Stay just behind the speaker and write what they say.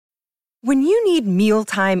When you need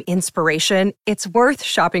mealtime inspiration, it's worth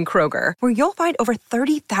shopping Kroger, where you'll find over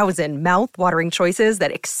 30,000 mouth-watering choices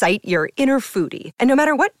that excite your inner foodie. And no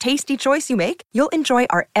matter what tasty choice you make, you'll enjoy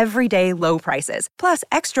our everyday low prices, plus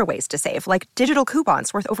extra ways to save, like digital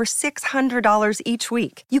coupons worth over $600 each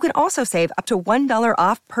week. You can also save up to $1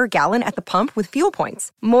 off per gallon at the pump with fuel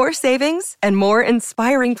points. More savings and more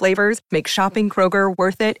inspiring flavors make shopping Kroger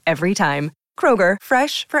worth it every time. Kroger,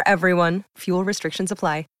 fresh for everyone. Fuel restrictions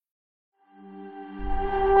apply.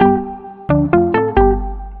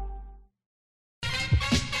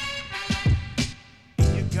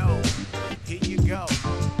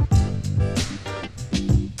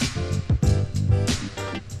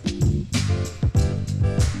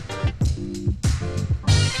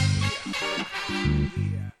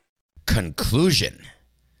 Conclusion.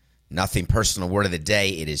 Nothing personal word of the day.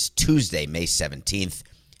 It is Tuesday, May 17th,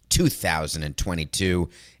 2022,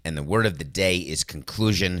 and the word of the day is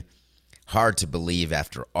conclusion. Hard to believe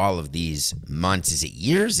after all of these months. Is it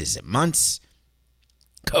years? Is it months?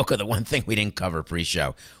 Coco, the one thing we didn't cover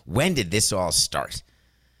pre-show. When did this all start?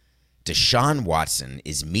 Deshaun Watson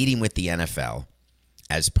is meeting with the NFL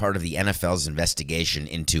as part of the NFL's investigation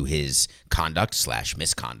into his conduct /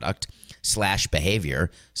 misconduct /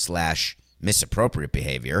 behavior / misappropriate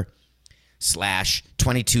behavior /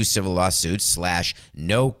 22 civil lawsuits /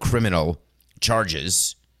 no criminal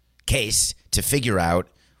charges case to figure out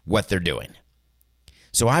what they're doing.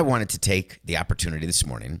 So I wanted to take the opportunity this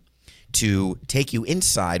morning to take you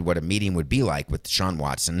inside what a meeting would be like with Deshaun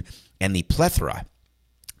Watson and the plethora,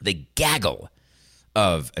 the gaggle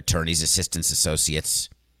of attorneys, assistants, associates,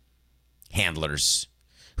 handlers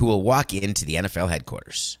who will walk into the NFL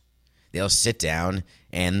headquarters. They'll sit down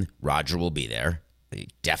and Roger will be there. He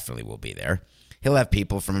definitely will be there. He'll have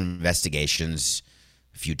people from investigations,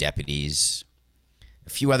 a few deputies, a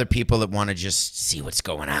few other people that want to just see what's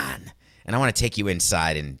going on. And I want to take you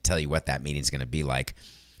inside and tell you what that meeting's going to be like,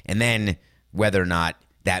 and then whether or not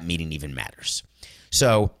that meeting even matters.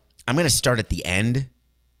 So I'm going to start at the end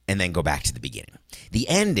and then go back to the beginning. The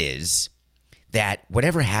end is that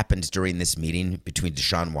whatever happens during this meeting between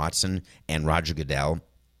Deshaun Watson and Roger Goodell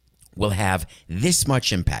will have this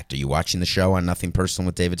much impact. Are you watching the show on Nothing Personal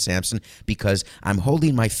with David Sampson? Because I'm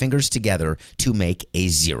holding my fingers together to make a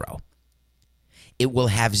 0. It will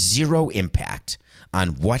have 0 impact on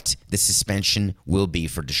what the suspension will be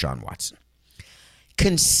for Deshaun Watson.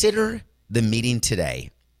 Consider the meeting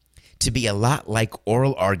today to be a lot like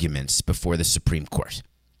oral arguments before the Supreme Court.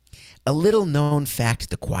 A little known fact,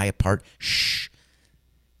 the quiet part, shh,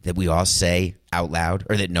 that we all say out loud,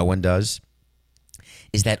 or that no one does,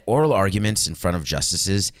 is that oral arguments in front of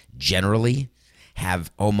justices generally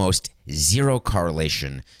have almost 0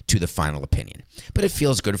 correlation to the final opinion. But it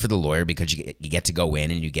feels good for the lawyer because you get to go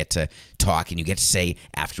in and you get to talk and you get to say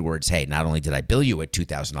afterwards, hey, not only did I bill you at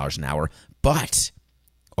 $2,000 an hour, but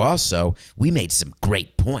also we made some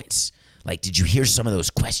great points. Like, did you hear some of those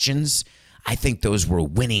questions? I think those were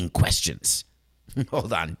winning questions.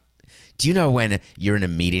 Hold on. Do you know when you're in a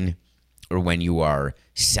meeting or when you are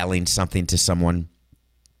selling something to someone,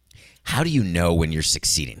 how do you know when you're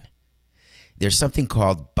succeeding? There's something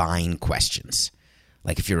called buying questions.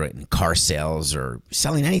 Like if you're in car sales or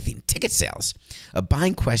selling anything, ticket sales. A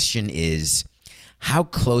buying question is, how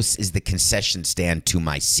close is the concession stand to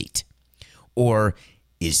my seat? Or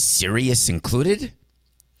is Sirius included?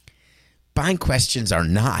 Buying questions are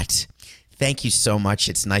not, thank you so much,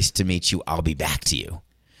 it's nice to meet you, I'll be back to you.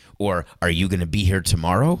 Or are you going to be here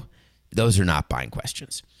tomorrow? Those are not buying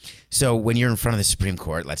questions. So when you're in front of the Supreme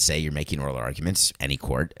Court, let's say you're making oral arguments, any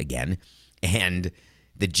court, again, and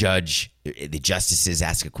the justices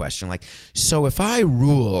ask a question like, so if I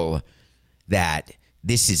rule that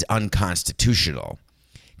this is unconstitutional,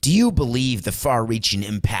 do you believe the far-reaching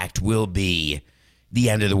impact will be the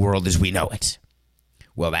end of the world as we know it?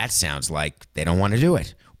 Well, that sounds like they don't want to do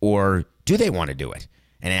it. Or do they want to do it?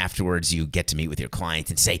 And afterwards you get to meet with your client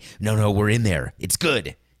and say, no, we're in there. It's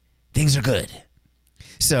good. Things are good.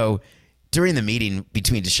 So during the meeting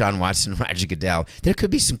between Deshaun Watson and Roger Goodell, there could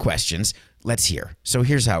be some questions. Let's hear. So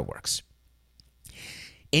here's how it works.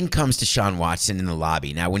 In comes Deshaun Watson in the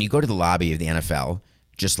lobby. Now, when you go to the lobby of the NFL,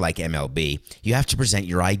 just like MLB, you have to present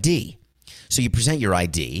your ID. So you present your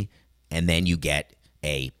ID, and then you get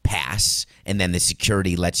a pass, and then the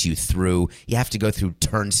security lets you through. You have to go through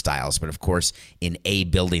turnstiles, but of course in A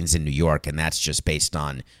buildings in New York, and that's just based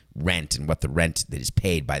on rent and what the rent that is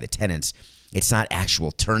paid by the tenants. It's not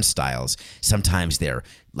actual turnstiles. Sometimes they're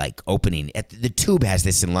like opening. The Tube has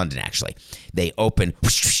this in London, actually. They open.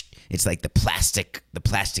 It's like the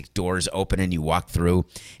plastic doors open and you walk through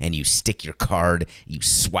and you stick your card, you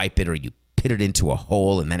swipe it or you put it into a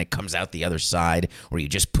hole and then it comes out the other side, or you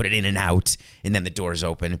just put it in and out and then the door's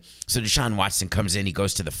open. So Deshaun Watson comes in, he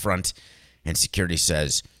goes to the front, and security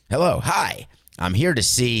says, "Hello, hi, I'm here to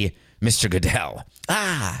see Mr. Goodell."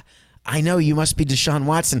 "Ah, I know you must be Deshaun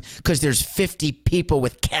Watson because there's 50 people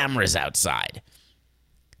with cameras outside."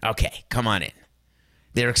 "Okay, come on in.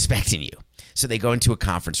 They're expecting you." So they go into a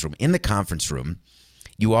conference room. In the conference room,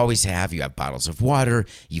 you have bottles of water,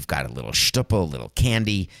 you've got a little shtuppel, a little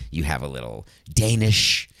candy, you have a little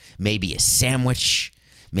Danish, maybe a sandwich,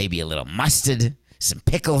 maybe a little mustard, some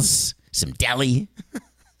pickles, some deli.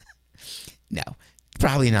 No,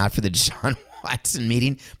 probably not for the Deshaun Watson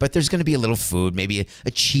meeting, but there's going to be a little food, maybe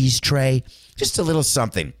a cheese tray, just a little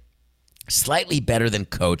something. Slightly better than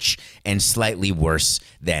coach and slightly worse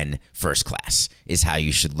than first class is how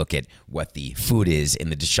you should look at what the food is in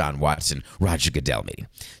the Deshaun Watson, Roger Goodell meeting.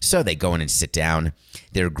 So they go in and sit down.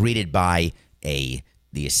 They're greeted by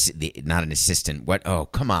not an assistant. What? Oh,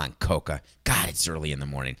 come on, Coca. God, it's early in the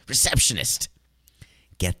morning. Receptionist.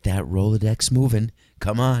 Get that Rolodex moving.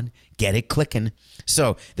 Come on, get it clicking.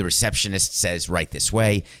 So the receptionist says, "Right this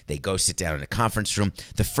way." They go sit down in a conference room.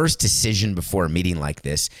 The first decision before a meeting like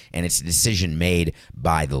this, and it's a decision made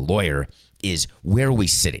by the lawyer, is where are we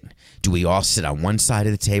sitting? Do we all sit on one side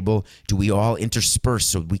of the table? Do we all intersperse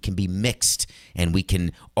so we can be mixed and we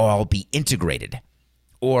can all be integrated?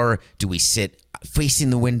 Or do we sit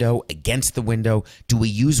facing the window, against the window? Do we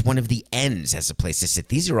use one of the ends as a place to sit?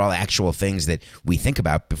 These are all actual things that we think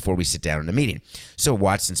about before we sit down in a meeting. So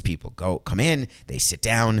Watson's people come in, they sit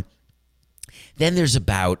down. Then there's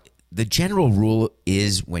the general rule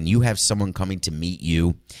is when you have someone coming to meet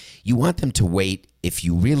you, you want them to wait, if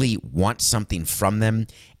you really want something from them,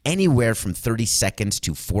 anywhere from 30 seconds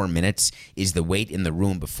to 4 minutes is the wait in the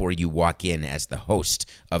room before you walk in as the host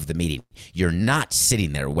of the meeting. You're not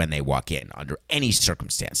sitting there when they walk in under any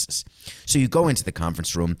circumstances. So you go into the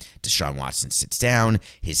conference room. Deshaun Watson sits down.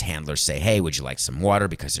 His handlers say, "Hey, would you like some water?"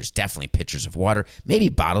 Because there's definitely pitchers of water, maybe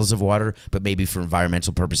bottles of water, but maybe for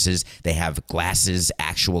environmental purposes, they have glasses,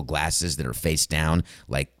 actual glasses that are face down,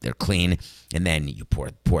 like they're clean. And then you pour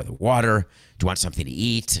the water. "Do you want something to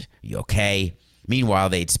eat? Are you okay?" Meanwhile,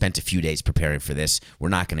 they'd spent a few days preparing for this. We're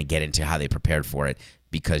not going to get into how they prepared for it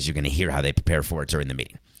because you're going to hear how they prepare for it during the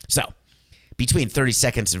meeting. So, between 30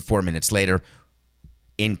 seconds and 4 minutes later,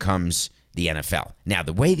 in comes the NFL. Now,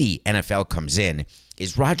 the way the NFL comes in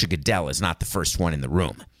is Roger Goodell is not the first one in the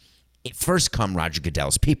room. First come Roger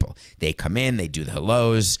Goodell's people. They come in, they do the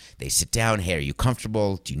hellos, they sit down. "Hey, are you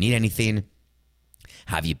comfortable? Do you need anything?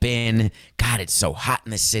 How have you been? God, it's so hot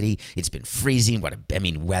in the city. It's been freezing.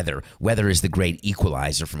 Weather. Weather is the great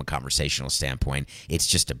equalizer from a conversational standpoint. It's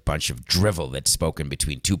just a bunch of drivel that's spoken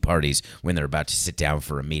between two parties when they're about to sit down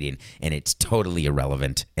for a meeting, and it's totally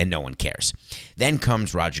irrelevant, and no one cares. Then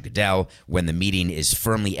comes Roger Goodell when the meeting is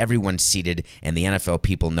firmly everyone's seated, and the NFL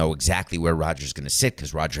people know exactly where Roger's going to sit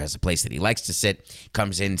because Roger has a place that he likes to sit.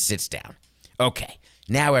 Comes in, sits down. Okay,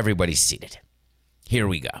 now everybody's seated. Here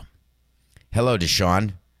we go. "Hello,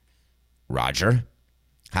 Deshaun." "Roger,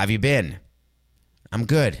 how have you been?" "I'm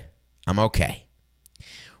good. I'm okay."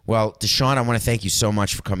 "Well, Deshaun, I want to thank you so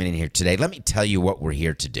much for coming in here today. Let me tell you what we're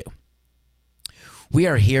here to do. We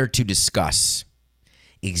are here to discuss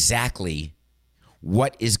exactly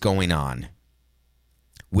what is going on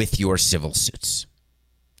with your civil suits."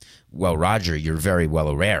 "Well, Roger, you're very well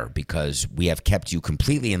aware because we have kept you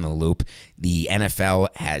completely in the loop. The NFL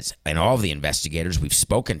has, and all of the investigators, we've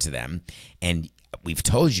spoken to them, and we've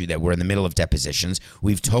told you that we're in the middle of depositions.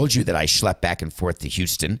 We've told you that I schlep back and forth to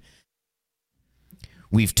Houston.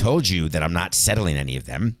 We've told you that I'm not settling any of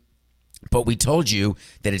them. But we told you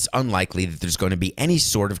that it's unlikely that there's going to be any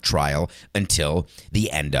sort of trial until the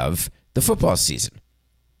end of the football season."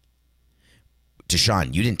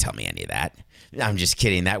 "Deshaun, you didn't tell me any of that." "I'm just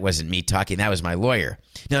kidding. That wasn't me talking. That was my lawyer."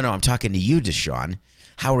 No, I'm talking to you, Deshaun.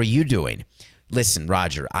 How are you doing?" "Listen,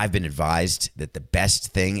 Roger, I've been advised that the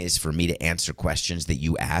best thing is for me to answer questions that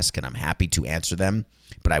you ask, and I'm happy to answer them.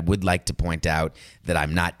 But I would like to point out that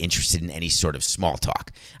I'm not interested in any sort of small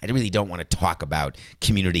talk. I really don't want to talk about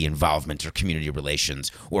community involvement or community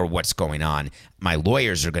relations or what's going on. My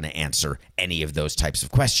lawyers are going to answer any of those types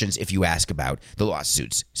of questions if you ask about the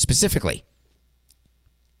lawsuits specifically."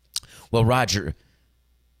 "Well, Roger,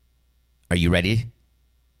 are you ready?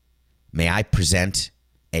 May I present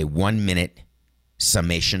a 1-minute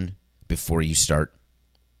summation before you start?"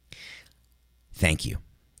 "Thank you.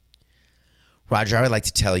 Roger, I would like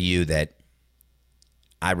to tell you that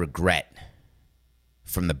I regret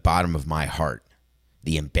from the bottom of my heart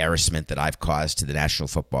the embarrassment that I've caused to the National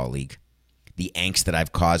Football League, the angst that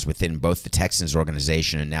I've caused within both the Texans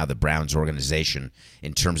organization and now the Browns organization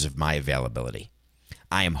in terms of my availability.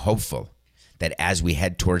 I am hopeful that as we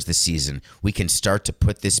head towards the season, we can start to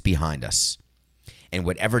put this behind us. And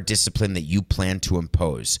whatever discipline that you plan to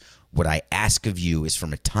impose, what I ask of you is,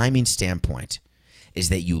 from a timing standpoint, is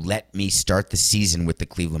that you let me start the season with the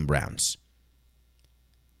Cleveland Browns.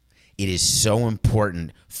 It is so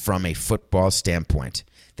important from a football standpoint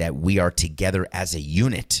that we are together as a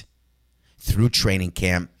unit through training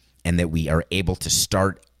camp and that we are able to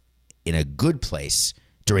start in a good place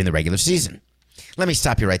during the regular season. Let me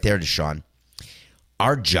stop you right there, Deshaun.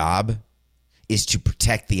 Our job is to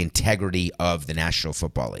protect the integrity of the National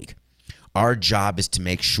Football League. Our job is to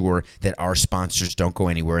make sure that our sponsors don't go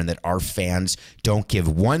anywhere and that our fans don't give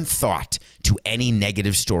one thought to any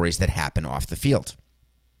negative stories that happen off the field.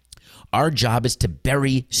 Our job is to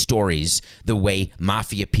bury stories the way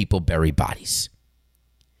mafia people bury bodies.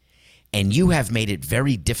 And you have made it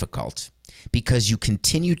very difficult because you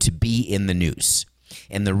continue to be in the news.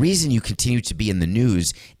 And the reason you continue to be in the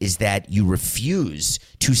news is that you refuse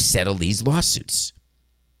to settle these lawsuits.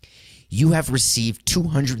 You have received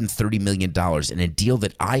 $230 million in a deal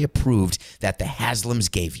that I approved that the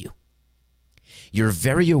Haslams gave you. You're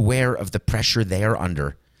very aware of the pressure they are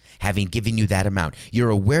under, having given you that amount. You're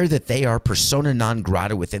aware that they are persona non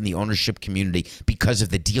grata within the ownership community because of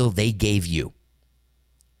the deal they gave you.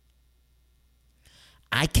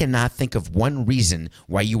 I cannot think of one reason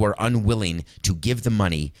why you are unwilling to give the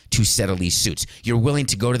money to settle these suits. You're willing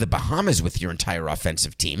to go to the Bahamas with your entire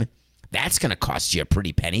offensive team. That's going to cost you a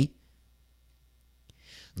pretty penny.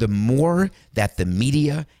 The more that the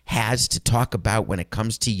media has to talk about when it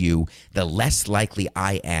comes to you, the less likely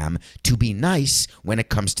I am to be nice when it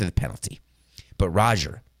comes to the penalty. But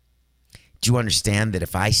Roger, do you understand that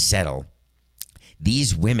if I settle,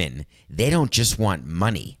 these women, they don't just want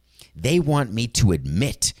money. They want me to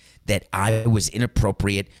admit that I was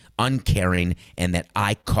inappropriate, uncaring, and that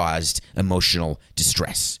I caused emotional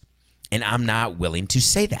distress. And I'm not willing to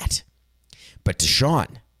say that. But Deshaun,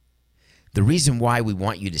 the reason why we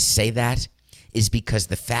want you to say that is because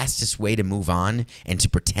the fastest way to move on and to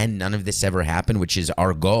pretend none of this ever happened, which is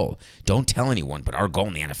our goal. Don't tell anyone, but our goal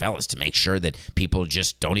in the NFL is to make sure that people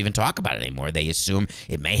just don't even talk about it anymore. They assume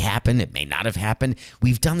it may happen, it may not have happened.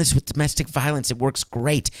 We've done this with domestic violence. It works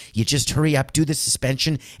great. You just hurry up, do the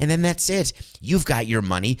suspension, and then that's it. You've got your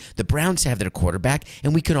money. The Browns have their quarterback,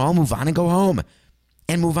 and we can all move on and go home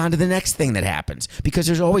and move on to the next thing that happens, because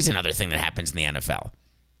there's always another thing that happens in the NFL.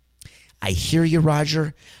 I hear you,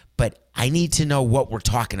 Roger, but I need to know what we're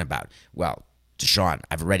talking about. Well, Deshaun,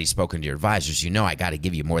 I've already spoken to your advisors. You know I got to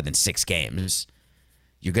give you more than 6 games.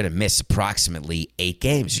 You're going to miss approximately 8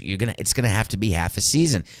 games. It's going to have to be half a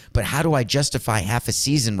season. But how do I justify half a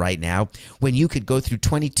season right now when you could go through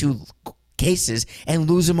 22 cases and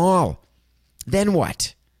lose them all? Then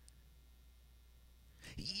what?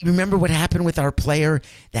 Remember what happened with our player,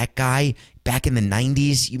 that guy back in the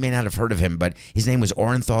 90s? You may not have heard of him, but his name was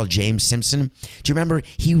Orenthal James Simpson. Do you remember?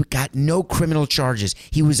 He got no criminal charges.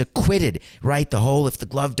 He was acquitted, right? The whole, if the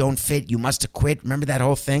glove don't fit, you must acquit. Remember that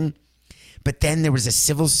whole thing? But then there was a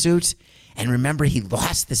civil suit, and remember, he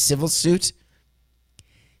lost the civil suit.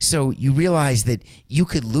 So you realize that you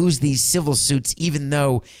could lose these civil suits even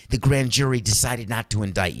though the grand jury decided not to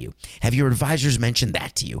indict you. Have your advisors mentioned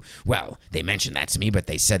that to you? Well, they mentioned that to me, but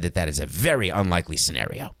they said that that is a very unlikely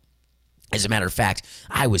scenario. As a matter of fact,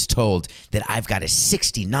 I was told that I've got a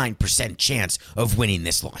 69% chance of winning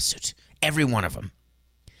this lawsuit. Every one of them.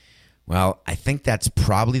 Well, I think that's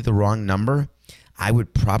probably the wrong number. I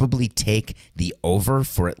would probably take the over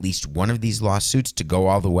for at least one of these lawsuits to go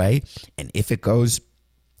all the way. And if it goes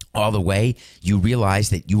all the way, you realize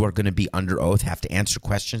that you are going to be under oath, have to answer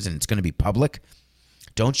questions, and it's going to be public.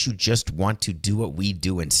 Don't you just want to do what we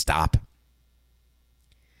do and stop?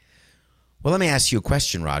 Well, let me ask you a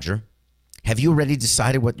question, Roger. Have you already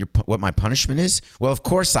decided what my punishment is? Well, of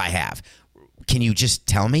course I have. Can you just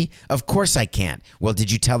tell me? Of course I can't. Well,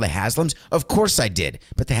 did you tell the Haslams? Of course I did.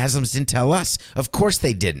 But the Haslams didn't tell us. Of course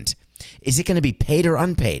they didn't. Is it going to be paid or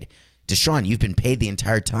unpaid? Deshaun, you've been paid the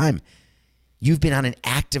entire time. You've been on an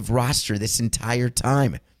active roster this entire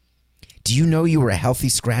time. Do you know you were a healthy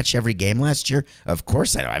scratch every game last year? Of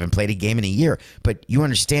course I know. I haven't played a game in a year. But you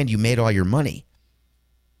understand you made all your money.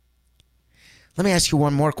 Let me ask you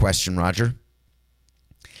one more question, Roger.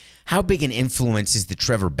 How big an influence is the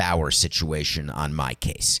Trevor Bauer situation on my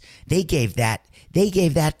case? They gave that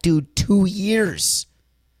dude 2 years.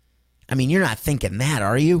 I mean, you're not thinking that,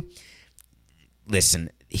 are you?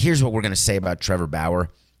 Listen, here's what we're going to say about Trevor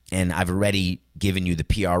Bauer. And I've already given you the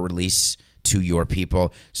PR release to your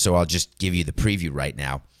people, so I'll just give you the preview right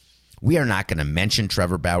now. We are not going to mention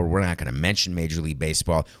Trevor Bauer. We're not going to mention Major League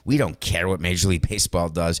Baseball. We don't care what Major League Baseball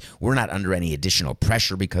does. We're not under any additional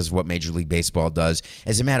pressure because of what Major League Baseball does.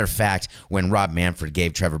 As a matter of fact, when Rob Manfred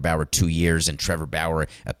gave Trevor Bauer 2 years and Trevor Bauer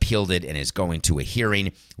appealed it and is going to a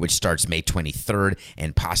hearing, which starts May 23rd,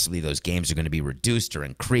 and possibly those games are going to be reduced or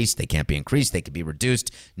increased. They can't be increased. They could be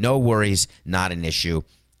reduced. No worries. Not an issue.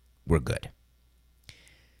 We're good.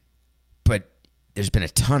 But there's been a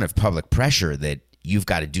ton of public pressure that you've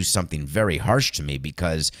got to do something very harsh to me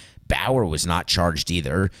because Bauer was not charged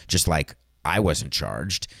either, just like I wasn't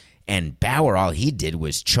charged. And Bauer, all he did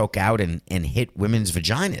was choke out and hit women's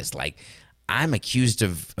vaginas. Like, I'm accused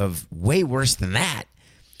of way worse than that.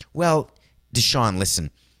 Well, Deshaun,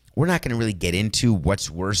 listen, we're not going to really get into what's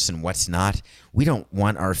worse and what's not. We don't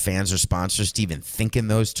want our fans or sponsors to even think in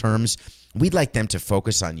those terms. We'd like them to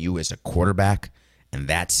focus on you as a quarterback, and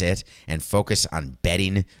that's it, and focus on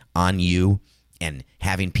betting on you and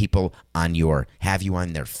having people have you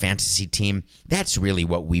on their fantasy team. That's really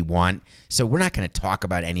what we want. So we're not going to talk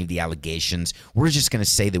about any of the allegations. We're just going to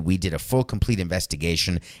say that we did a full, complete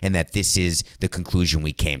investigation and that this is the conclusion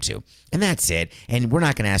we came to. And that's it. And we're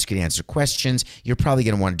not going to ask you to answer questions. You're probably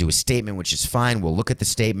going to want to do a statement, which is fine. We'll look at the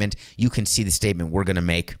statement. You can see the statement we're going to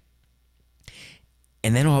make.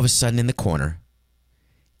 And then all of a sudden in the corner,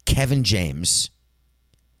 Kevin James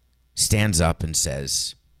stands up and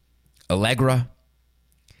says, Allegra,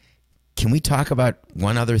 can we talk about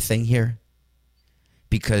one other thing here?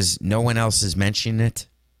 Because no one else is mentioning it.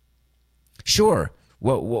 Sure.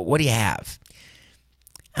 What do you have?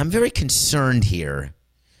 I'm very concerned here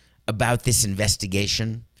about this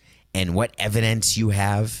investigation and what evidence you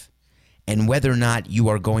have and whether or not you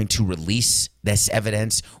are going to release this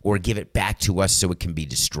evidence or give it back to us so it can be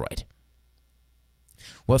destroyed.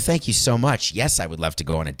 Well, thank you so much. Yes, I would love to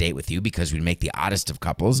go on a date with you because we'd make the oddest of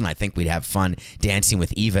couples, and I think we'd have fun dancing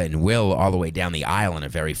with Eva and Will all the way down the aisle in a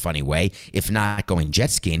very funny way, if not going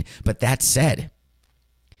jet skiing. But that said,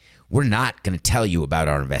 we're not going to tell you about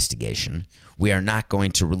our investigation. We are not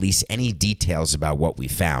going to release any details about what we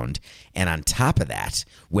found. And on top of that,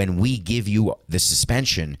 when we give you the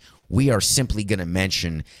suspension, we are simply going to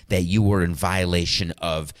mention that you were in violation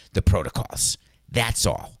of the protocols. That's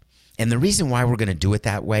all. And the reason why we're going to do it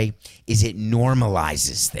that way is it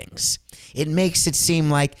normalizes things. It makes it seem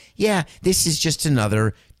like, yeah, this is just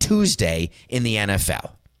another Tuesday in the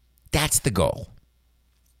NFL. That's the goal.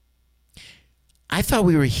 I thought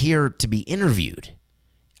we were here to be interviewed.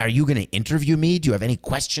 Are you going to interview me? Do you have any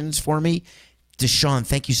questions for me? Deshaun,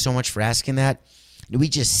 thank you so much for asking that. We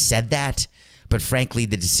just said that. But frankly,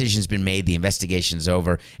 the decision's been made, the investigation's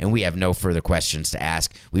over, and we have no further questions to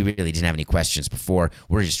ask. We really didn't have any questions before.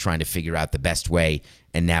 We're just trying to figure out the best way,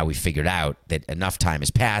 and now we figured out that enough time has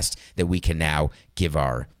passed that we can now give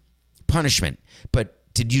our punishment.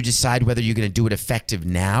 But did you decide whether you're going to do it effective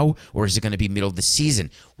now, or is it going to be middle of the season?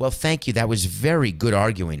 Well, thank you. That was very good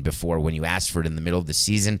arguing before when you asked for it in the middle of the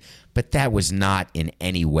season, but that was not in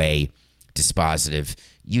any way dispositive.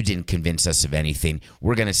 You didn't convince us of anything.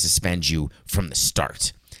 We're going to suspend you from the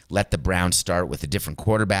start. Let the Browns start with a different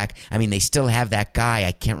quarterback. I mean, they still have that guy.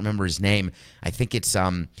 I can't remember his name. I think it's,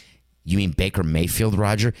 you mean Baker Mayfield,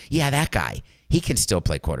 Roger? Yeah, that guy. He can still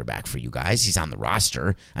play quarterback for you guys. He's on the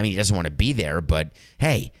roster. I mean, he doesn't want to be there, but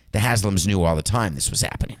hey, the Haslams knew all the time this was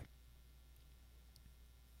happening.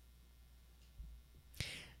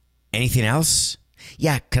 Anything else?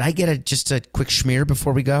 Yeah, could I get just a quick schmear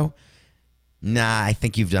before we go? Nah, I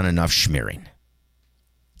think you've done enough schmearing.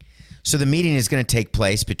 So the meeting is going to take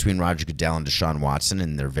place between Roger Goodell and Deshaun Watson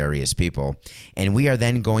and their various people, and we are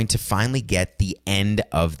then going to finally get the end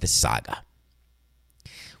of the saga.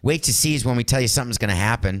 Wait to see is when we tell you something's going to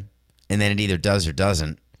happen, and then it either does or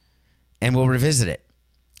doesn't, and we'll revisit it.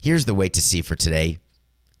 Here's the wait to see for today,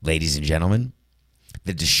 ladies and gentlemen.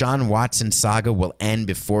 The Deshaun Watson saga will end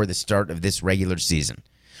before the start of this regular season,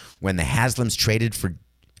 when the Haslams traded for,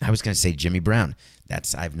 I was going to say Jimmy Brown.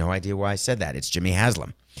 I have no idea why I said that. It's Jimmy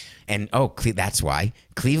Haslam. And, that's why.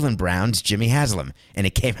 Cleveland Browns, Jimmy Haslam. And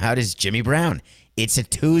it came out as Jimmy Brown. It's a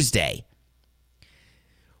Tuesday.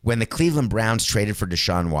 When the Cleveland Browns traded for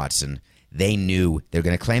Deshaun Watson, they knew they're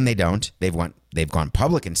going to claim they don't. They've gone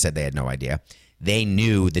public and said they had no idea. They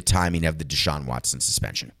knew the timing of the Deshaun Watson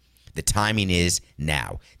suspension. The timing is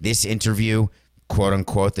now. This interview, quote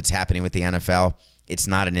unquote, that's happening with the NFL, it's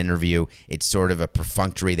not an interview. It's sort of a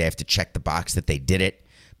perfunctory. They have to check the box that they did it.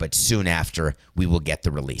 But soon after, we will get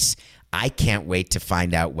the release. I can't wait to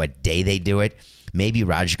find out what day they do it. Maybe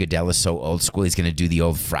Roger Goodell is so old school, he's going to do the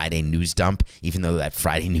old Friday news dump, even though that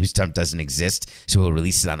Friday news dump doesn't exist. So he'll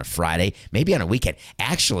release it on a Friday, maybe on a weekend.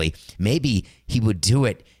 Actually, maybe he would do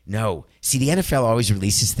it No. See, the NFL always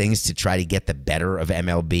releases things to try to get the better of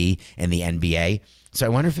MLB and the NBA. So I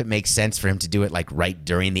wonder if it makes sense for him to do it like right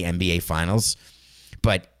during the NBA finals.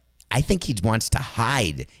 But I think he wants to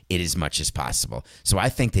hide it as much as possible. So I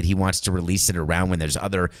think that he wants to release it around when there's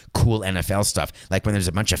other cool NFL stuff, like when there's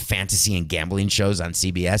a bunch of fantasy and gambling shows on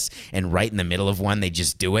CBS, and right in the middle of one, they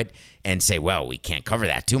just do it and say, well, we can't cover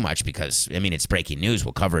that too much because, I mean, it's breaking news.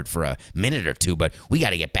 We'll cover it for a minute or two, but we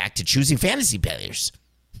got to get back to choosing fantasy players.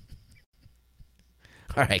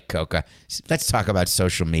 All right, Coca, let's talk about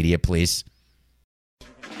social media, please.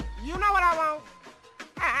 You know what I want?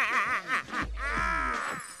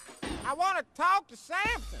 I want to talk to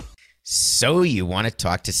Samson. So you want to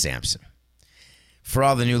talk to Samson. For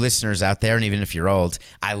all the new listeners out there, and even if you're old,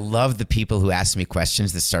 I love the people who ask me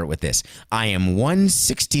questions that start with this. I am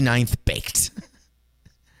 1/69th baked.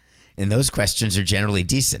 And those questions are generally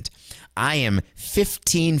decent. I am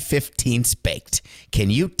 15/15ths baked. Can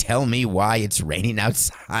you tell me why it's raining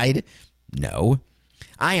outside? No.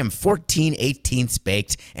 I am 14/18ths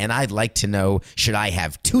baked, and I'd like to know, should I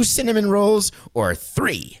have 2 cinnamon rolls or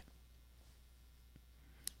 3?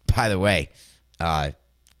 By the way, I'm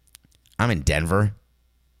in Denver.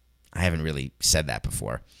 I haven't really said that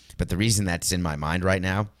before. But the reason that's in my mind right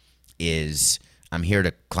now is I'm here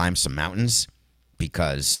to climb some mountains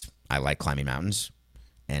because I like climbing mountains.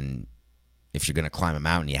 And if you're going to climb a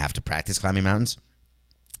mountain, you have to practice climbing mountains.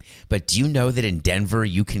 But do you know that in Denver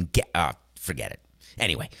you can get... forget it.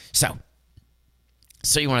 Anyway, so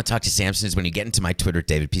you want to talk to Samson is when you get into my Twitter,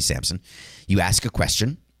 David P. Samson. You ask a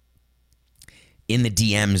question in the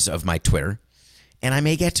DMs of my Twitter, and I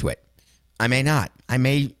may get to it. I may not. I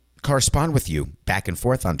may correspond with you back and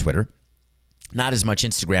forth on Twitter. Not as much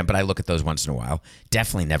Instagram, but I look at those once in a while.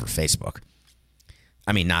 Definitely never Facebook.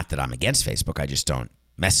 I mean, not that I'm against Facebook. I just don't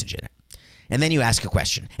message in it. And then you ask a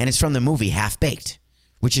question, and it's from the movie Half Baked,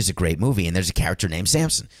 which is a great movie, and there's a character named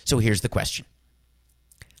Samson. So here's the question.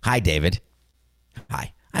 Hi, David.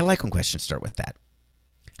 Hi. I like when questions start with that.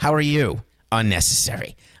 How are you?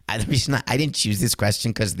 Unnecessary. The reason I didn't choose this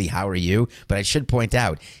question because of the how are you, but I should point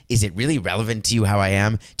out, is it really relevant to you how I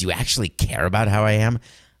am? Do you actually care about how I am?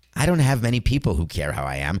 I don't have many people who care how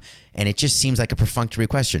I am, and it just seems like a perfunctory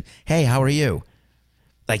question. Hey, how are you?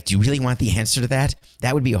 Like, do you really want the answer to that?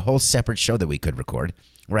 That would be a whole separate show that we could record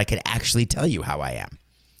where I could actually tell you how I am.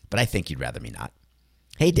 But I think you'd rather me not.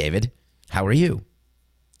 Hey, David, how are you?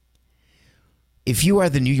 If you are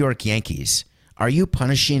the New York Yankees, are you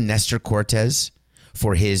punishing Nestor Cortes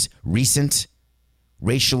for his recent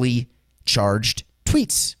racially charged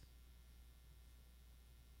tweets?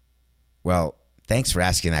 Well, thanks for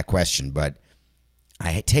asking that question, but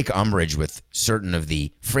I take umbrage with certain of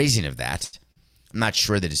the phrasing of that. I'm not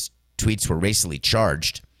sure that his tweets were racially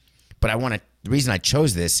charged, but the reason I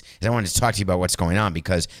chose this is I wanted to talk to you about what's going on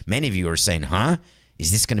because many of you are saying, huh?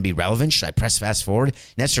 Is this going to be relevant? Should I press fast forward?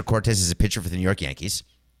 Nestor Cortes is a pitcher for the New York Yankees.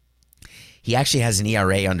 He actually has an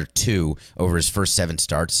ERA under 2 over his first 7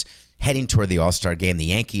 starts. Heading toward the All-Star game, the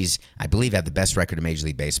Yankees, I believe, have the best record in Major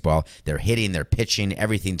League Baseball. They're hitting, they're pitching,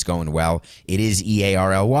 everything's going well. It is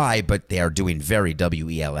EARLY, but they are doing very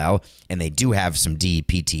WELL, and they do have some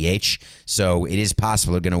DEPTH, so it is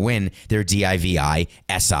possible they're going to win their DIVISION,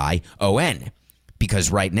 because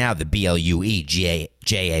right now the BLUEJAYS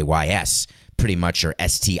pretty much are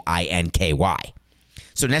STINKY.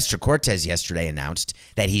 So Nestor Cortes yesterday announced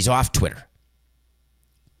that he's off Twitter.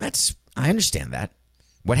 I understand that.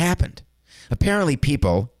 What happened? Apparently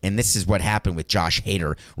people, and this is what happened with Josh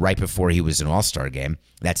Hader right before he was an All-Star game.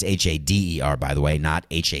 That's HADER, by the way, not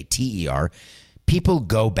HATER. People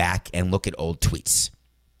go back and look at old tweets.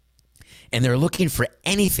 And they're looking for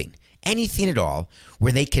anything at all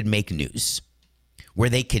where they could make news, where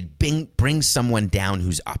they could bring someone down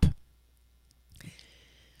who's up.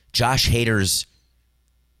 Josh Hader's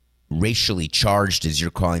racially charged, as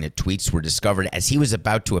you're calling it, tweets were discovered as he was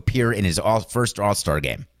about to appear in his first All-Star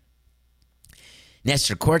game.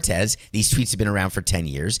 Nestor Cortes, these tweets have been around for 10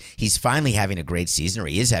 years. He's finally having a great season, or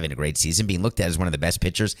he is having a great season, being looked at as one of the best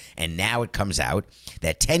pitchers. And now it comes out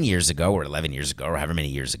that 10 years ago or 11 years ago or however many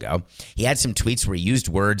years ago, he had some tweets where he used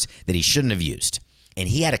words that he shouldn't have used. And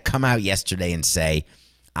he had to come out yesterday and say,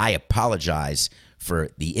 I apologize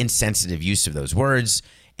for the insensitive use of those words.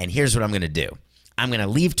 And here's what I'm going to do. I'm going to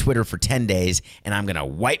leave Twitter for 10 days, and I'm going to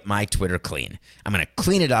wipe my Twitter clean. I'm going to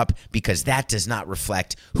clean it up because that does not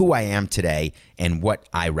reflect who I am today and what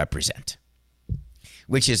I represent.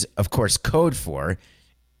 Which is, of course, code for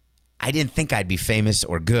I didn't think I'd be famous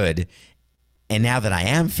or good, and now that I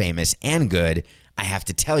am famous and good, I have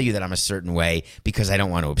to tell you that I'm a certain way because I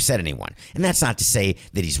don't want to upset anyone. And that's not to say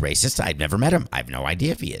that he's racist. I've never met him. I have no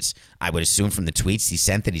idea if he is. I would assume from the tweets he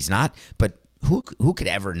sent that he's not. But who could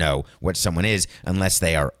ever know what someone is unless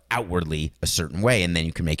they are outwardly a certain way, and then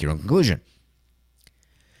you can make your own conclusion.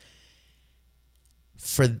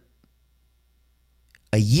 For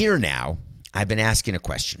a year now, I've been asking a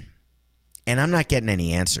question, and I'm not getting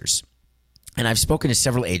any answers. And I've spoken to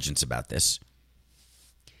several agents about this.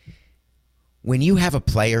 When you have a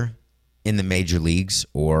player in the major leagues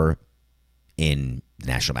or in the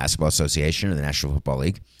National Basketball Association or the National Football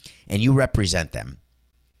League, and you represent them,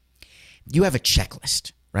 you have a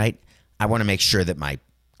checklist, right? I want to make sure that my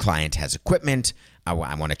client has equipment. I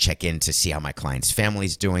want to check in to see how my client's family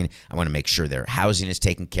is doing. I want to make sure their housing is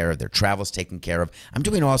taken care of, their travel is taken care of. I'm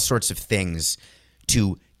doing all sorts of things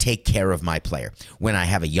to take care of my player. When I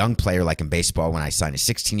have a young player, like in baseball, when I sign a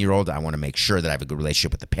 16-year-old, I want to make sure that I have a good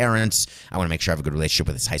relationship with the parents. I want to make sure I have a good relationship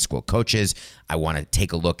with his high school coaches. I want to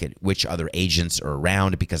take a look at which other agents are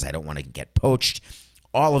around because I don't want to get poached.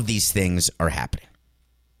 All of these things are happening.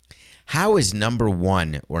 How is number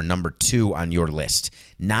one or number two on your list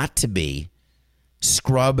not to be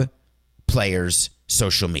scrub players'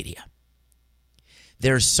 social media?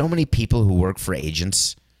 There's so many people who work for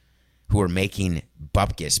agents who are making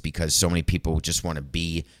bupkis because so many people just want to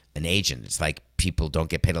be an agent. It's like people don't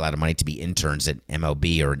get paid a lot of money to be interns at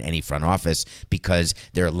MLB or in any front office because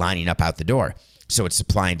they're lining up out the door. So it's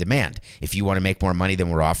supply and demand. If you want to make more money than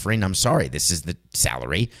we're offering, I'm sorry, this is the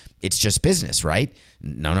salary. It's just business, right?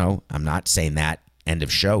 No, I'm not saying that. End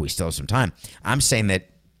of show. We still have some time. I'm saying that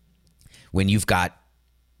when you've got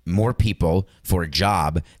more people for a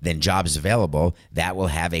job than jobs available, that will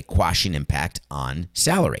have a quashing impact on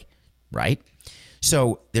salary, right?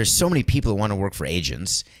 So there's so many people who want to work for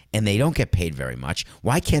agents and they don't get paid very much.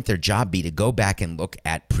 Why can't their job be to go back and look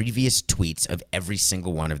at previous tweets of every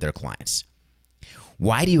single one of their clients?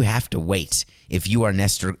 Why do you have to wait, if you are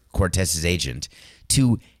Nestor Cortez's agent,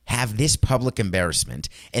 to have this public embarrassment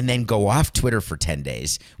and then go off Twitter for 10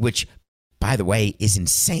 days, which, by the way, is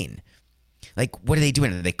insane? Like, what are they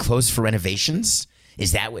doing? Are they closed for renovations?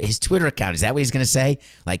 Is that what his Twitter account, is that what he's going to say?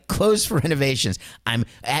 Like, closed for renovations.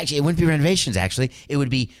 Actually, it wouldn't be renovations, actually. It would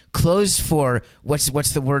be closed for, what's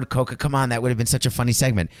the word, Coca? Come on, that would have been such a funny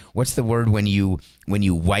segment. What's the word when you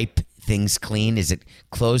wipe things clean? Is it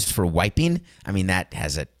closed for wiping? I mean, that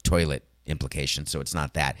has a toilet implication, so it's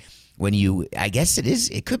not that. I guess it is,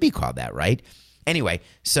 it could be called that, right? Anyway,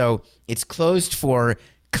 so it's closed for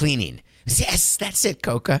cleaning. Yes, that's it,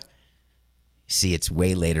 Coca. See, it's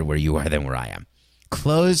way later where you are than where I am.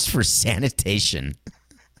 Closed for sanitation.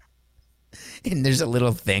 And there's a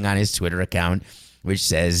little thing on his Twitter account which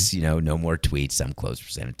says, no more tweets. I'm closed for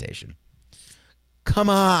sanitation. Come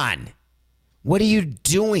on. What are you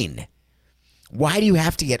doing? Why do you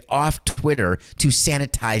have to get off Twitter to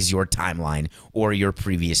sanitize your timeline or your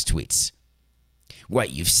previous tweets?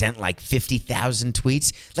 What, you've sent like 50,000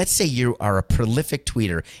 tweets? Let's say you are a prolific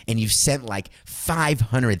tweeter and you've sent like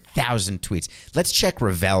 500,000 tweets. Let's check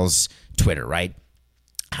Ravel's Twitter, right?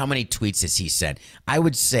 How many tweets has he sent? I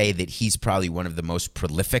would say that he's probably one of the most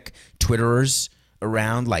prolific Twitterers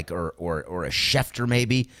around, like, or a Schefter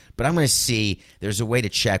maybe. But I'm going to see, there's a way to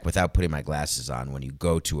check without putting my glasses on when you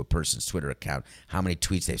go to a person's Twitter account, how many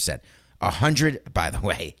tweets they've sent. 100, by the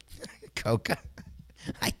way, Coca,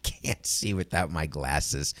 I can't see without my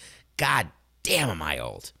glasses. God damn, am I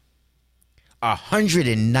old.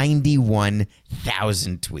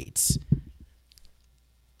 191,000 tweets.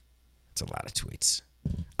 That's a lot of tweets.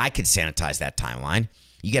 I could sanitize that timeline.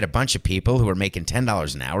 You get a bunch of people who are making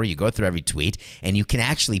 $10 an hour. You go through every tweet, and you can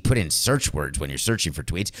actually put in search words when you're searching for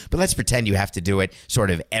tweets. But let's pretend you have to do it sort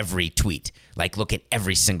of every tweet. Like, look at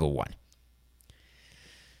every single one.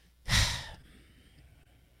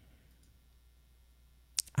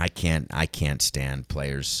 I can't stand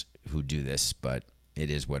players who do this, but it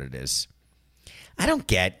is what it is. I don't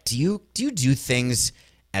get, do you do things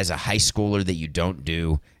as a high schooler that you don't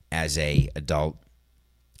do as a adult?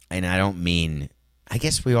 And I don't mean, I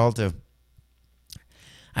guess we all do.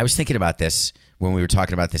 I was thinking about this when we were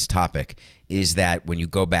talking about this topic, is that when you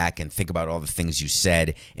go back and think about all the things you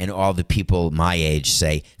said and all the people my age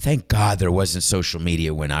say, thank God there wasn't social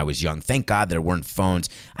media when I was young. Thank God there weren't phones.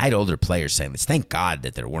 I had older players saying this. Thank God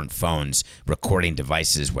that there weren't phones, recording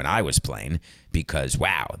devices when I was playing, because,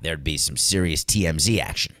 wow, there'd be some serious TMZ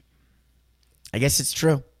action. I guess it's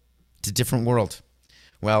true. It's a different world.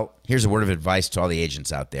 Well, here's a word of advice to all the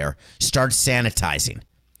agents out there. Start sanitizing.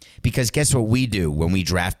 Because guess what we do when we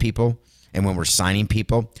draft people and when we're signing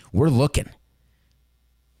people? We're looking.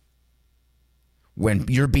 When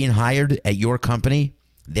you're being hired at your company,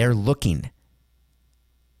 they're looking.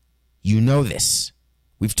 You know this.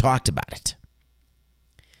 We've talked about it.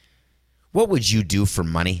 What would you do for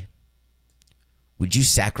money? Would you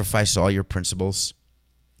sacrifice all your principles?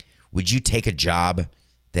 Would you take a job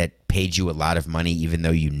that paid you a lot of money even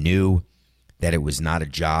though you knew that it was not a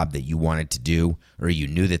job that you wanted to do, or you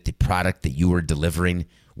knew that the product that you were delivering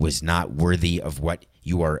was not worthy of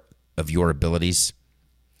your abilities?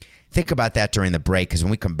 Think about that during the break, because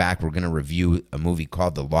when we come back, we're going to review a movie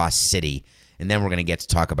called The Lost City. And then we're going to get to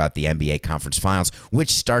talk about the NBA Conference Finals,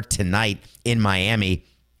 which start tonight in Miami,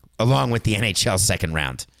 along with the NHL second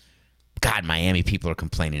round. God, Miami people are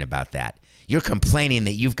complaining about that. You're complaining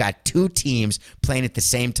that you've got two teams playing at the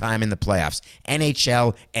same time in the playoffs,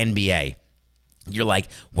 NHL, NBA. You're like,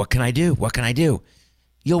 what can I do? What can I do?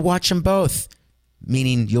 You'll watch them both,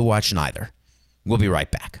 meaning you'll watch neither. We'll be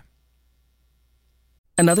right back.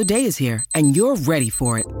 Another day is here, and you're ready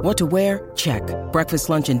for it. What to wear? Check. Breakfast,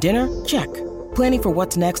 lunch, and dinner? Check. Planning for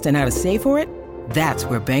what's next and how to save for it? That's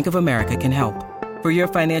where Bank of America can help. For your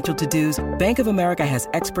financial to-dos, Bank of America has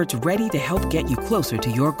experts ready to help get you closer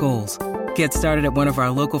to your goals. Get started at one of our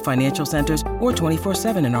local financial centers or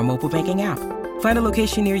 24/7 in our mobile banking app. Find a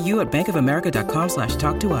location near you at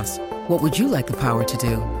bankofamerica.com/talktous. What would you like the power to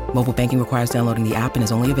do? Mobile banking requires downloading the app and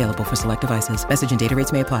is only available for select devices. Message and data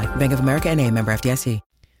rates may apply. Bank of America N.A., member FDIC.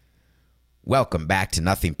 Welcome back to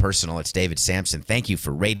Nothing Personal. It's David Sampson. Thank you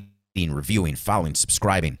for rating, reviewing, following,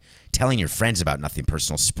 subscribing, telling your friends about Nothing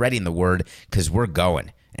Personal, spreading the word, because we're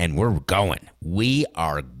going, and we're going. We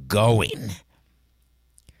are going.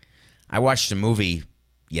 I watched a movie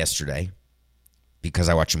yesterday, because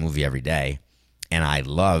I watch a movie every day, and I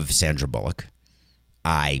love Sandra Bullock.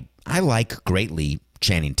 I like greatly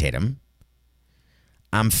Channing Tatum.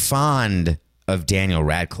 I'm fond of Daniel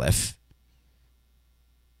Radcliffe.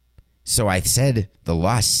 So I said The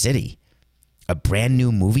Lost City, a brand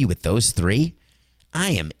new movie with those three. I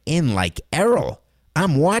am in like Errol.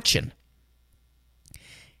 I'm watching.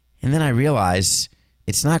 And then I realized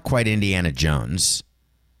it's not quite Indiana Jones.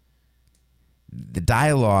 The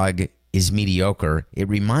dialogue is mediocre. It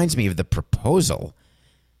reminds me of The Proposal.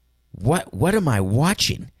 What am I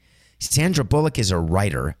watching? Sandra Bullock is a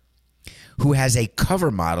writer who has a cover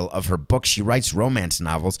model of her book. She writes romance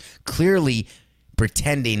novels, clearly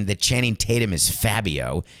pretending that Channing Tatum is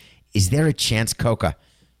Fabio. Is there a chance, Coca?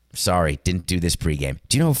 Sorry, didn't do this pregame.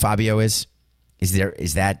 Do you know who Fabio is? Is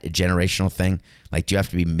that a generational thing? Like, do you have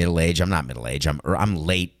to be middle-aged? I'm not middle-aged. I'm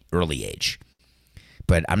late, early age.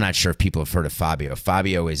 But I'm not sure if people have heard of Fabio.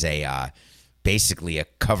 Fabio is basically a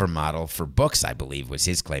cover model for books, I believe, was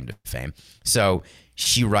his claim to fame. So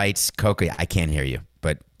she writes, Coca, I can't hear you,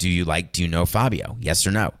 but do you know Fabio? Yes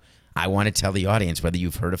or no? I want to tell the audience whether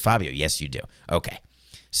you've heard of Fabio. Yes, you do. Okay.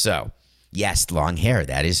 So, yes, long hair.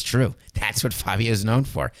 That is true. That's what Fabio is known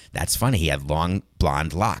for. That's funny. He had long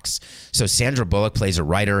blonde locks. So Sandra Bullock plays a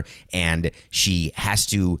writer, and she has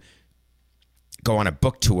to go on a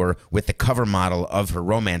book tour with the cover model of her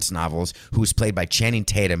romance novels, who's played by Channing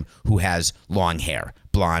Tatum, who has long hair,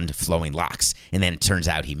 blonde, flowing locks. And then it turns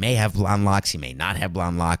out he may have blonde locks. He may not have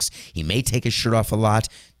blonde locks. He may take his shirt off a lot,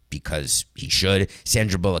 because he should.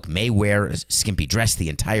 Sandra Bullock may wear a skimpy dress the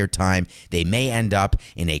entire time. They may end up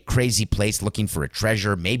in a crazy place looking for a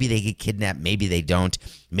treasure. Maybe they get kidnapped. Maybe they don't.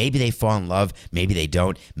 Maybe they fall in love. Maybe they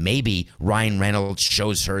don't. Maybe Ryan Reynolds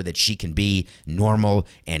shows her that she can be normal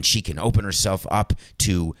and she can open herself up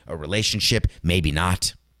to a relationship. Maybe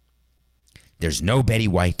not. There's no Betty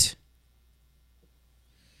White.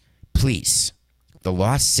 Please, The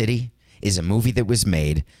Lost City is a movie that was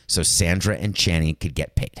made so Sandra and Channing could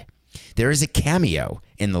get paid. There is a cameo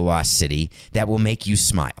in The Lost City that will make you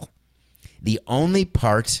smile. The only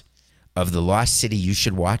part of The Lost City you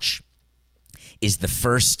should watch is the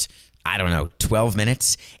first, 12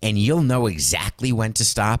 minutes, and you'll know exactly when to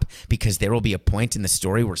stop, because there will be a point in the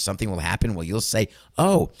story where something will happen where you'll say,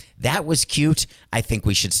 oh, that was cute. I think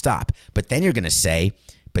we should stop. But then you're going to say,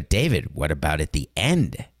 but David, what about at the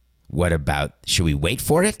end? Should we wait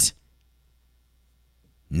for it?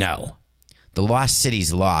 No. The Lost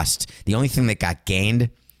City's lost. The only thing that got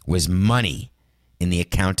gained was money in the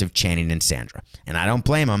account of Channing and Sandra. And I don't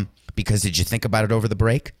blame them, because did you think about it over the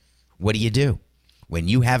break? What do? When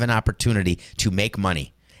you have an opportunity to make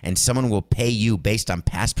money and someone will pay you based on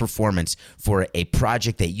past performance for a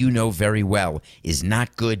project that you know very well is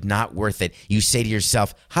not good, not worth it, you say to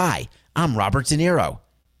yourself, hi, I'm Robert De Niro.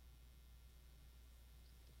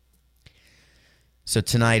 So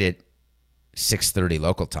tonight at 6:30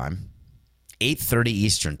 local time, 8:30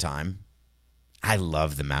 Eastern time. I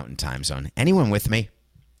love the Mountain Time Zone. Anyone with me?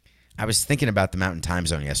 I was thinking about the Mountain Time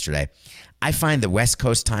Zone yesterday. I find the West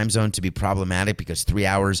Coast time zone to be problematic because 3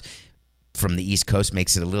 hours from the East Coast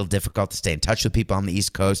makes it a little difficult to stay in touch with people on the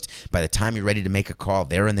East Coast. By the time you're ready to make a call,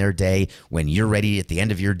 they're in their day. When you're ready at the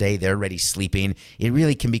end of your day, they're already sleeping. It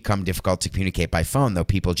really can become difficult to communicate by phone, though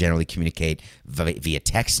people generally communicate via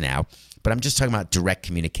text now. But I'm just talking about direct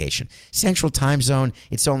communication. Central time zone,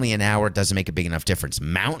 it's only an hour. It doesn't make a big enough difference.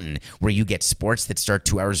 Mountain, where you get sports that start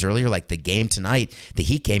 2 hours earlier, like the game tonight, the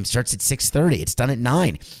Heat game starts at 6:30. It's done at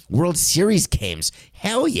 9. World Series games,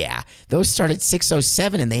 hell yeah. Those start at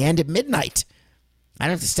 6:07 and they end at midnight. I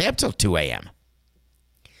don't have to stay up till 2 a.m.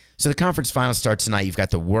 So the conference finals start tonight. You've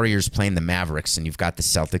got the Warriors playing the Mavericks, and you've got the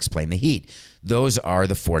Celtics playing the Heat. Those are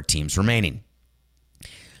the 4 teams remaining.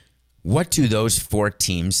 What do those 4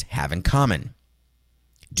 teams have in common?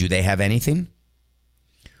 Do they have anything?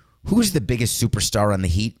 Who's the biggest superstar on the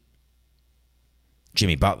Heat?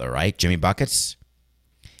 Jimmy Butler, right? Jimmy Buckets.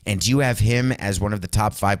 And do you have him as one of the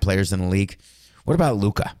top 5 players in the league? What about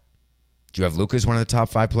Luka? Do you have Luka as one of the top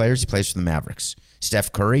 5 players? He plays for the Mavericks.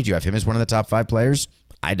 Steph Curry, do you have him as one of the top 5 players?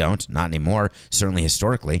 I don't. Not anymore. Certainly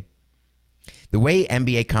historically. The way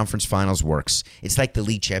NBA Conference Finals works, it's like the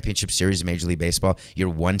League Championship Series of Major League Baseball. You're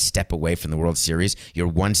one step away from the World Series. You're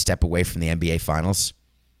one step away from the NBA Finals.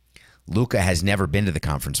 Luka has never been to the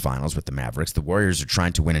Conference Finals with the Mavericks. The Warriors are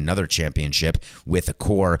trying to win another championship with a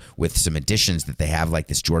core, with some additions that they have, like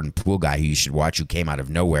this Jordan Poole guy who you should watch, who came out of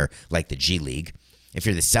nowhere, like the G League. If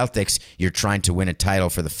you're the Celtics, you're trying to win a title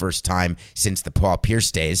for the first time since the Paul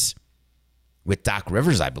Pierce days, with Doc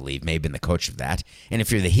Rivers, I believe, may have been the coach of that. And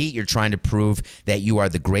if you're the Heat, you're trying to prove that you are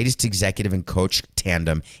the greatest executive and coach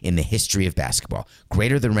tandem in the history of basketball.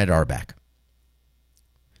 Greater than Red Auerbach.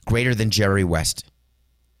 Greater than Jerry West.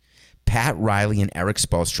 Pat Riley and Eric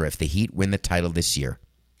Spoelstra, if the Heat win the title this year,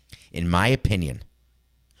 in my opinion,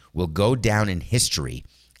 will go down in history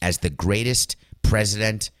as the greatest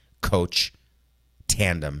president-coach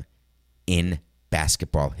tandem in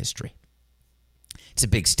basketball history. It's a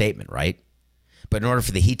big statement, right? But in order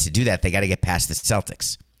for the Heat to do that, they got to get past the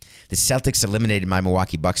Celtics. The Celtics eliminated my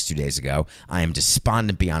Milwaukee Bucks 2 days ago. I am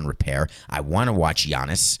despondent beyond repair. I want to watch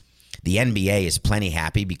Giannis. The NBA is plenty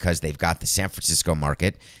happy because they've got the San Francisco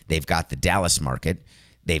market, they've got the Dallas market,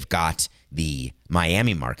 they've got the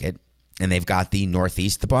Miami market, and they've got the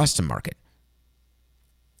Northeast, the Boston market.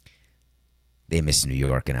 They miss New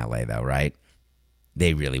York and LA, though, right?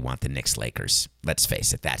 They really want the Knicks-Lakers. Let's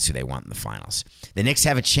face it, that's who they want in the finals. The Knicks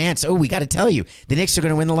have a chance. Oh, we got to tell you, the Knicks are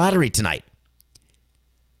going to win the lottery tonight.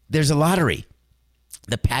 There's a lottery.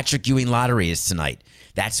 The Patrick Ewing lottery is tonight.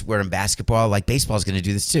 That's where in basketball, like baseball is going to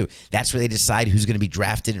do this too. That's where they decide who's going to be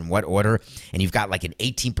drafted in what order. And you've got like an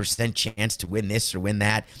 18% chance to win this or win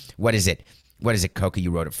that. What is it? What is it, Coca?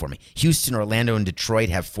 You wrote it for me. Houston, Orlando, and Detroit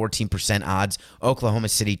have 14% odds. Oklahoma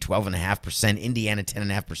City, 12.5%. Indiana,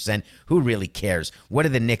 10.5%. Who really cares? What do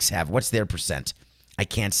the Knicks have? What's their percent? I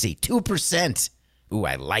can't see. 2%. Ooh,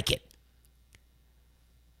 I like it.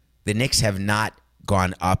 The Knicks have not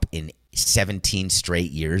gone up in 17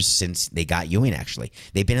 straight years since they got Ewing, actually.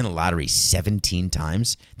 They've been in the lottery 17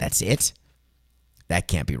 times. That's it? That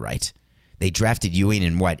can't be right. They drafted Ewing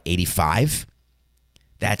in, what, 85?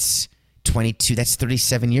 That's 22. That's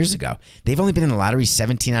 37 years ago. They've only been in the lottery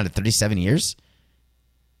 17 out of 37 years?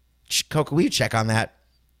 Coca, will you check on that?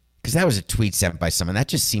 Because that was a tweet sent by someone. That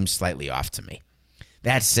just seems slightly off to me.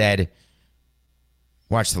 That said,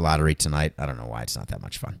 watch the lottery tonight. I don't know why. It's not that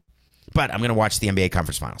much fun. But I'm going to watch the NBA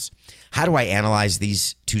Conference Finals. How do I analyze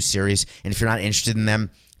these two series? And if you're not interested in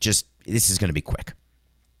them, this is going to be quick.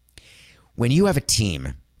 When you have a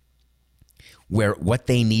team where what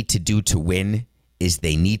they need to do to win is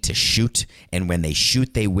they need to shoot, and when they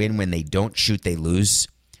shoot, they win. When they don't shoot, they lose.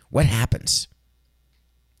 What happens?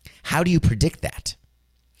 How do you predict that?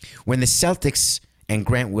 When the Celtics and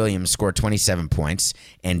Grant Williams score 27 points,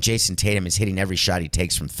 and Jason Tatum is hitting every shot he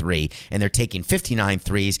takes from 3, and they're taking 59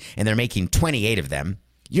 threes, and they're making 28 of them,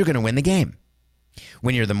 you're going to win the game.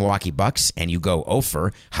 When you're the Milwaukee Bucks and you go 0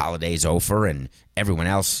 for, Holiday's 0 for, and everyone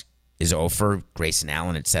else is 0 for, Grayson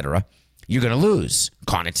Allen, etc., you're going to lose.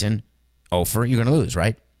 Connaughton, 0 for, you're going to lose,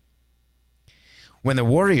 right? When the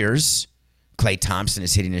Warriors, Klay Thompson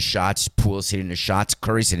is hitting his shots, Poole's hitting his shots,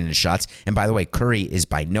 Curry's hitting his shots. And by the way, Curry is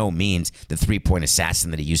by no means the three-point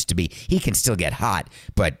assassin that he used to be. He can still get hot,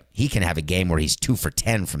 but he can have a game where he's 2 for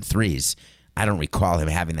 10 from threes. I don't recall him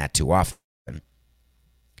having that too often.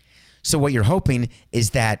 So what you're hoping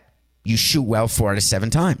is that you shoot well 4 out of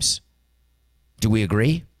 7 times. Do we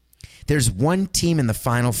agree? There's one team in the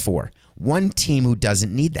Final Four, one team who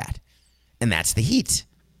doesn't need that, and that's the Heat.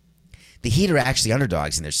 The Heat are actually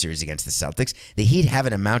underdogs in their series against the Celtics. The Heat have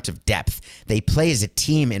an amount of depth. They play as a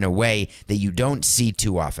team in a way that you don't see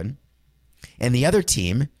too often. And the other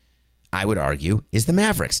team, I would argue, is the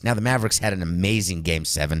Mavericks. Now, the Mavericks had an amazing Game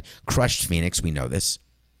 7, crushed Phoenix. We know this.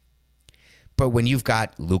 But when you've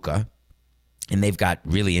got Luka, and they've got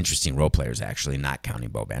really interesting role players, actually, not counting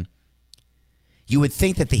Boban, you would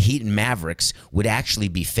think that the Heat and Mavericks would actually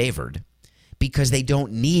be favored because they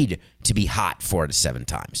don't need to be hot 4 to 7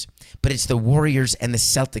 times. But it's the Warriors and the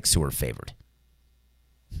Celtics who are favored.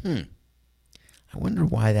 I wonder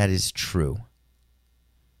why that is true.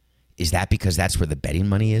 Is that because that's where the betting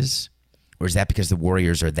money is? Or is that because the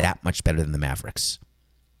Warriors are that much better than the Mavericks?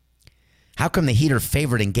 How come the Heat are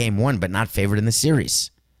favored in Game 1 but not favored in the series?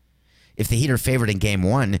 If the Heat are favored in Game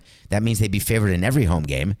 1, that means they'd be favored in every home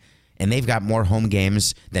game, and they've got more home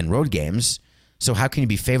games than road games. So how can you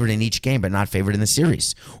be favored in each game but not favored in the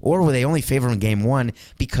series? Or were they only favored in Game 1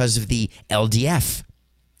 because of the LDF?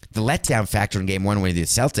 The letdown factor in Game 1 when the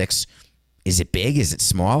Celtics, is it big? Is it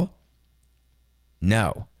small?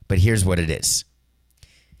 No, but here's what it is.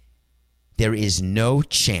 There is no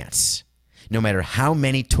chance, no matter how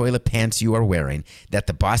many toilet pants you are wearing, that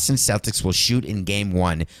the Boston Celtics will shoot in Game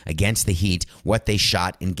 1 against the Heat what they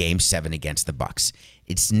shot in Game 7 against the Bucks.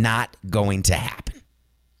 It's not going to happen.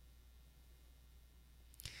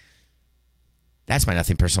 That's my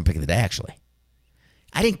nothing personal pick of the day, actually.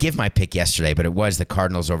 I didn't give my pick yesterday, but it was the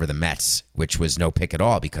Cardinals over the Mets, which was no pick at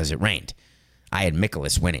all because it rained. I had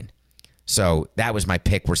Mikolas winning. So that was my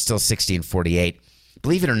pick. We're still 60-48.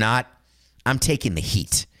 Believe it or not, I'm taking the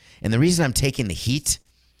Heat. And the reason I'm taking the Heat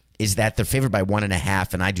is that they're favored by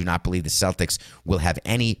 1.5, and I do not believe the Celtics will have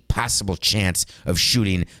any possible chance of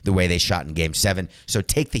shooting the way they shot in Game 7. So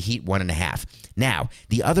take the Heat 1.5. Now,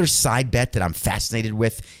 the other side bet that I'm fascinated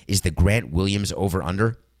with is the Grant Williams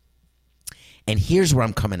over-under. And here's where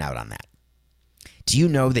I'm coming out on that. Do you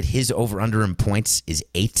know that his over-under in points is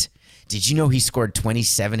 8? Did you know he scored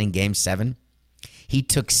 27 in Game 7? He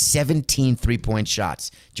took 17 three-point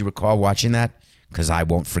shots. Do you recall watching that? Because I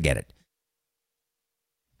won't forget it.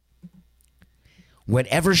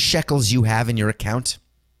 Whatever shekels you have in your account,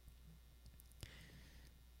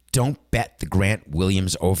 don't bet the Grant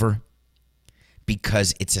Williams over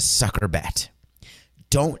because it's a sucker bet.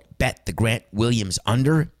 Don't bet the Grant Williams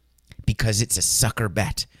under because it's a sucker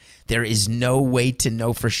bet. There is no way to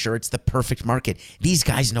know for sure it's the perfect market. These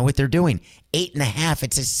guys know what they're doing. 8.5,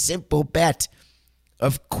 it's a simple bet.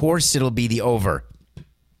 Of course it'll be the over.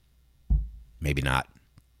 Maybe not.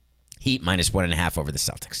 Heat minus 1.5 over the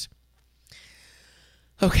Celtics.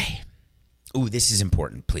 Okay. Ooh, this is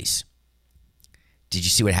important, please. Did you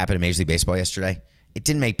see what happened in Major League Baseball yesterday? It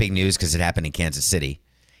didn't make big news because it happened in Kansas City.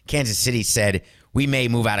 Kansas City said, we may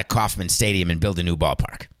move out of Kauffman Stadium and build a new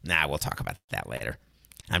ballpark. We'll talk about that later.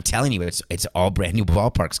 I'm telling you, it's all brand new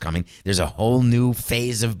ballparks coming. There's a whole new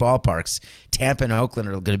phase of ballparks. Tampa and Oakland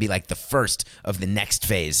are going to be like the first of the next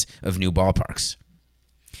phase of new ballparks.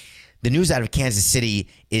 The news out of Kansas City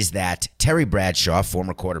is that Terry Bradshaw,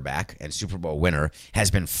 former quarterback and Super Bowl winner, has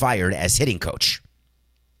been fired as hitting coach.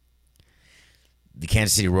 The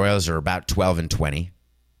Kansas City Royals are about 12-20.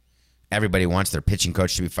 Everybody wants their pitching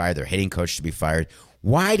coach to be fired, their hitting coach to be fired.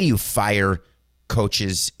 Why do you fire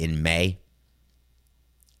coaches in May?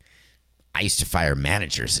 I used to fire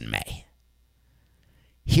managers in May.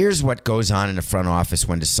 Here's what goes on in the front office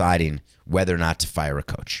when deciding whether or not to fire a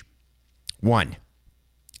coach. 1,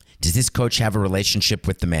 does this coach have a relationship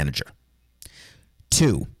with the manager?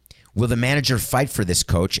 2, will the manager fight for this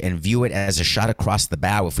coach and view it as a shot across the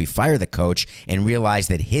bow if we fire the coach and realize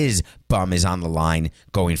that his bum is on the line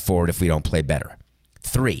going forward if we don't play better?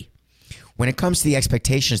 3, when it comes to the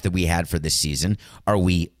expectations that we had for this season, are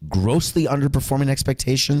we grossly underperforming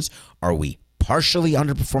expectations? Are we partially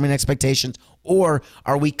underperforming expectations? Or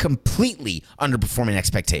are we completely underperforming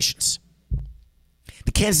expectations?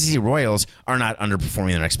 The Kansas City Royals are not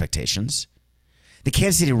underperforming their expectations. The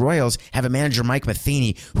Kansas City Royals have a manager, Mike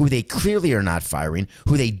Matheny, who they clearly are not firing,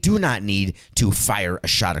 who they do not need to fire a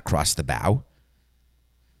shot across the bow.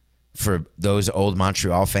 For those old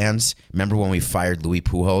Montreal fans, remember when we fired Louis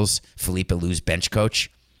Pujols, Philippe Allou's bench coach?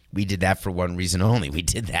 We did that for one reason only. We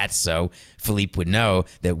did that so Philippe would know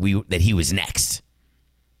that he was next.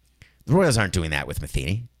 The Royals aren't doing that with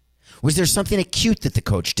Matheny. Was there something acute that the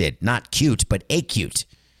coach did? Not cute, but acute.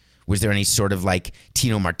 Was there any sort of like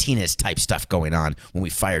Tino Martinez type stuff going on when we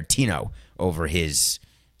fired Tino over his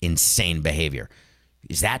insane behavior?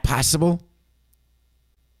 Is that possible?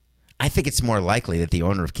 I think it's more likely that the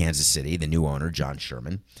owner of Kansas City, the new owner, John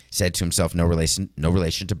Sherman, said to himself, no relation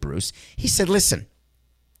to Bruce. He said, listen,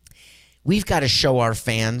 we've got to show our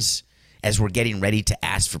fans as we're getting ready to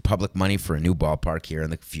ask for public money for a new ballpark here in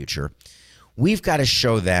the future. We've got to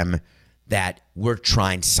show them that we're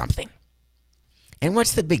trying something. And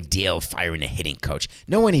what's the big deal firing a hitting coach?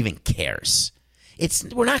 No one even cares.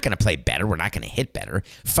 We're not going to play better. We're not going to hit better.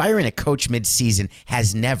 Firing a coach midseason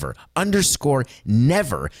has never,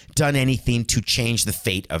 never done anything to change the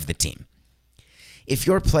fate of the team. If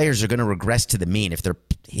your players are going to regress to the mean, if they're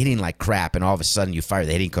hitting like crap and all of a sudden you fire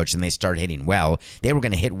the hitting coach and they start hitting well, they were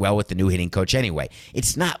going to hit well with the new hitting coach anyway.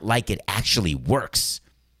 It's not like it actually works.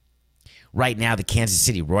 Right now, the Kansas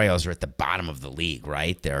City Royals are at the bottom of the league,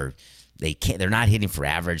 right? They're not hitting for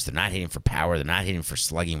average. They're not hitting for power. They're not hitting for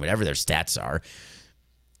slugging, whatever their stats are.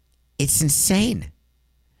 It's insane.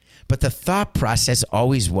 But the thought process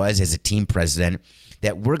always was, as a team president,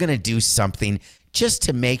 that we're going to do something just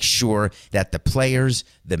to make sure that the players,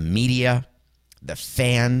 the media, the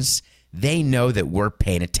fans, they know that we're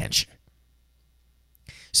paying attention.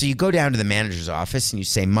 So you go down to the manager's office and you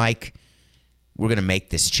say, Mike, we're going to make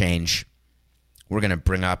this change. We're going to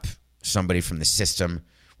bring up somebody from the system.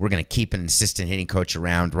 We're going to keep an assistant hitting coach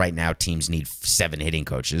around. Right now, teams need 7 hitting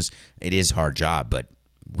coaches. It is a hard job, but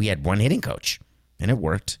we had 1 hitting coach, and it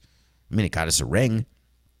worked. I mean, it got us a ring.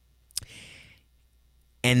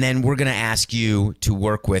 And then we're going to ask you to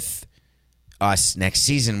work with us next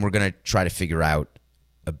season. We're going to try to figure out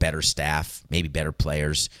a better staff, maybe better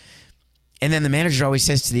players. And then the manager always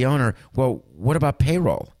says to the owner, well, what about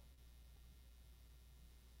payroll?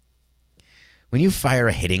 When you fire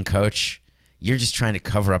a hitting coach, you're just trying to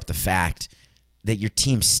cover up the fact that your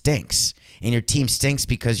team stinks. And your team stinks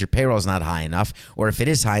because your payroll is not high enough, or if it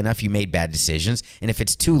is high enough, you made bad decisions. And if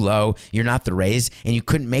it's too low, you're not the Rays, and you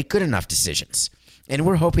couldn't make good enough decisions. And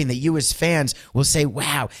we're hoping that you as fans will say,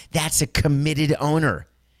 wow, that's a committed owner.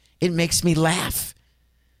 It makes me laugh.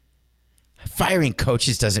 Firing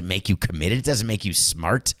coaches doesn't make you committed. It doesn't make you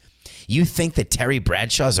smart. You think that Terry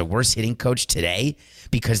Bradshaw is a worse hitting coach today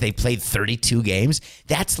because they played 32 games?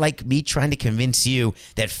 That's like me trying to convince you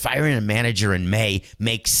that firing a manager in May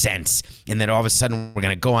makes sense and that all of a sudden we're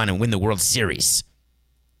going to go on and win the World Series.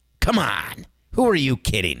 Come on. Who are you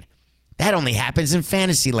kidding? That only happens in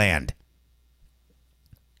fantasy land.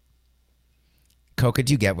 Coca,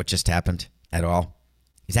 do you get what just happened at all?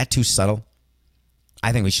 Is that too subtle?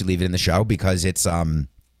 I think we should leave it in the show because it's...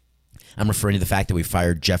 I'm referring to the fact that we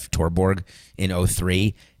fired Jeff Torborg in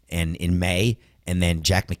 2003 and in May, and then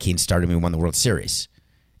Jack McKeon started and we won the World Series.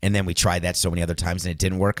 And then we tried that so many other times and it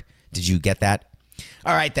didn't work. Did you get that?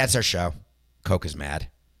 All right, that's our show. Coca's mad.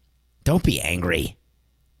 Don't be angry.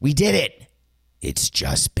 We did it. It's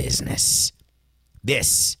just business.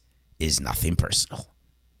 This is nothing personal.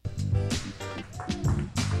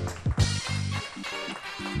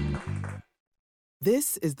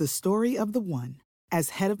 This is the story of the one.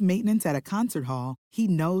 As head of maintenance at a concert hall, he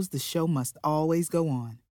knows the show must always go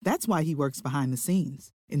on. That's why he works behind the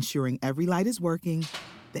scenes, ensuring every light is working,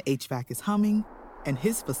 the HVAC is humming, and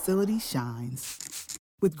his facility shines.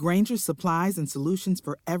 With Grainger's supplies and solutions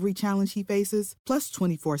for every challenge he faces, plus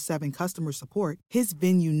 24/7 customer support, his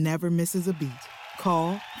venue never misses a beat.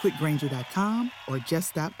 Call quickgrainger.com or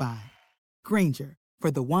just stop by. Grainger, for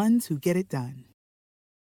the ones who get it done.